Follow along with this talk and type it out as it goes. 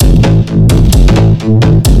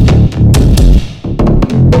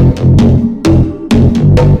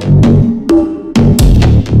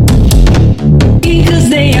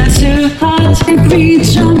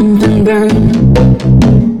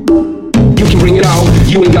bring it out,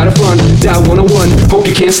 you ain't gotta front. Dial 101, hope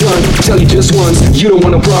you can't stunt. Tell you just once, you don't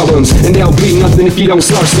want no problems, and they'll be nothing if you don't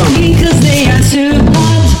start something. Because they are too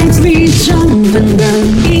hot, we jump and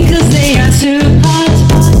burn. Because they are too hot,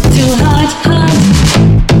 too hot, hot.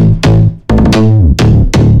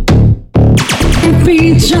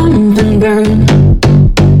 We jump and burn.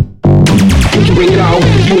 You can bring it out,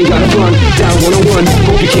 you ain't gotta front. Dial 101,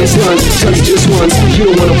 hope you can't stunt. Tell you just once, you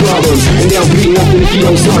don't want no problems, and they'll be nothing if you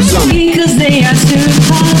don't start something. Because they are too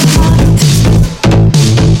hot.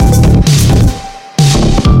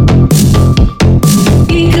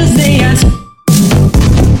 Because they are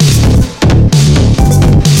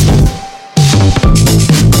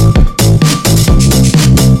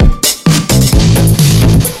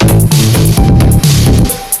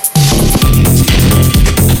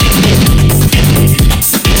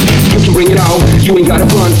you ain't got a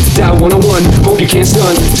front. Dial 101, hope you can't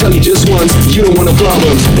stunt. Tell you just once, you don't want no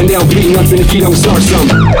problems, and they'll be nothing if you don't start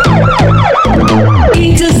something.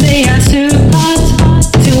 Because they are too hot,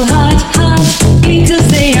 too hot, hot. Because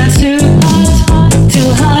they are too hot, too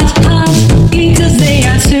hot, hot. Because they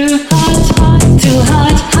are too hot, too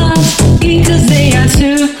hot, hot. Because they are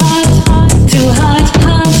too hot, too hot,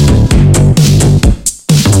 hot.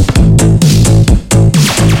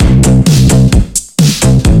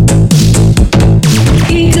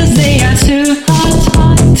 Because they are too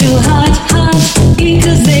hot, too hot, hot.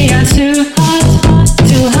 Because they are too hot,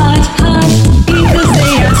 too hot, hot. Because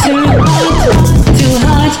they are too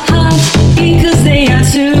hot, hot. Because they are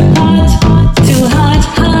too hot,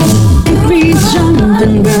 hot. We jump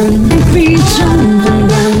and burn. We jump and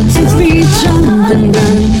burn. We jump and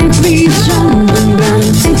burn. We jump and burn.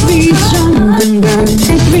 We jump and burn.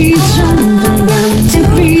 We jump and burn.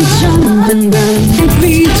 We jump and burn.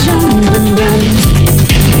 We jump and burn.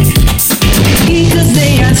 Because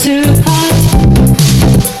they are too hot.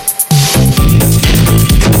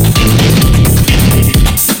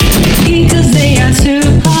 Because they are too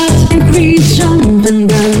hot. We jump and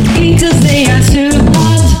burn. Because they are too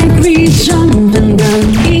hot. We jump and burn.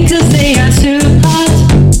 Because they are too hot.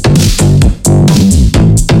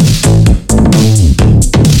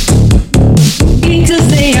 Because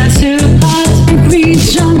they are too hot. We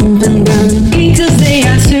jump and burn. Because they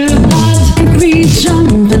are too hot. We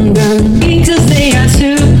jump and burn. Because they are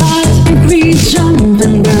too hot. We jump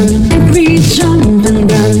and burn. We jump and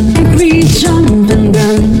burn. We jump and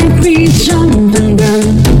burn. We jump and burn.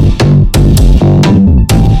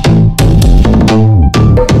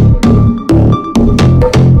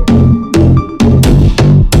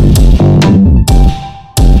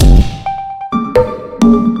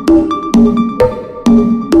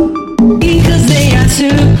 Because they are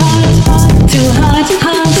too hot, too hot,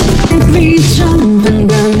 hot. We jump and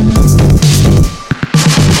burn.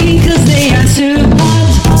 Because they are too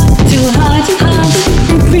hot, hot.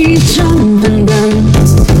 We jump and burn.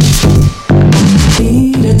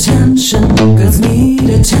 Need attention, 'cause need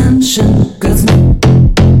attention, 'cause